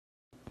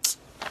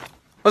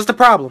What's the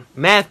problem?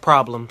 Math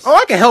problems. Oh,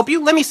 I can help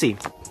you. Let me see.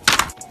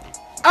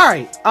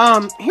 Alright,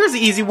 here's the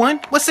easy one.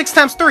 What's 6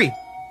 times 3?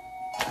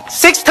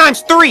 6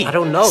 times 3. I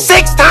don't know.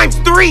 6 times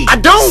 3. I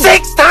don't.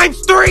 6 times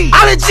 3.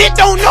 I legit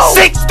don't know.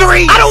 6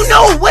 3. I don't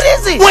know. What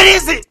is it? What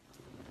is it?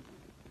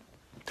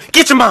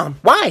 Get your mom.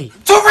 Why?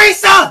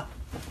 Teresa!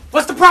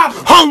 What's the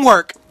problem?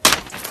 Homework.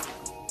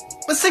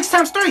 What's 6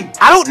 times 3?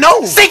 I don't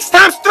know. 6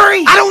 times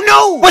 3. I don't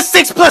know. What's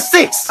 6 plus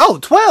 6? Oh,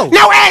 12.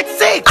 Now add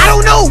 6. I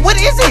don't know. What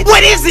is it?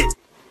 What is it?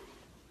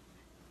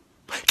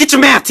 Get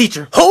your math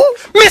teacher. Who?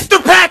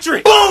 Mr.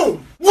 Patrick.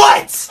 Boom.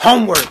 What?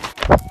 Homework.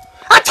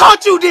 I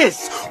taught you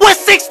this.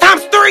 What's 6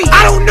 times 3?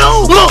 I don't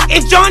know. Look,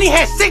 if Johnny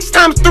had 6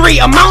 times 3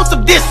 amounts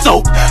of dish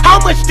soap, how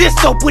much dish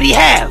soap would he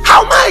have?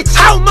 How much?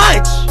 How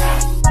much?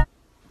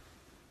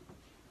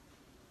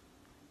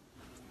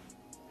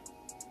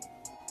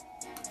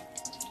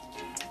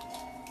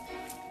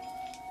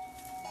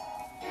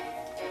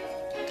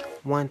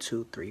 One,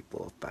 two, three,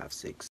 4, 5,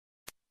 6.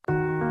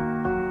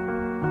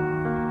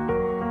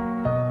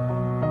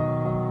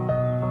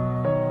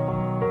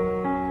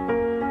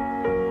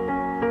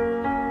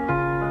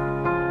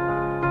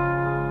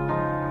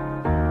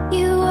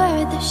 You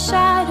were the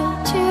shadow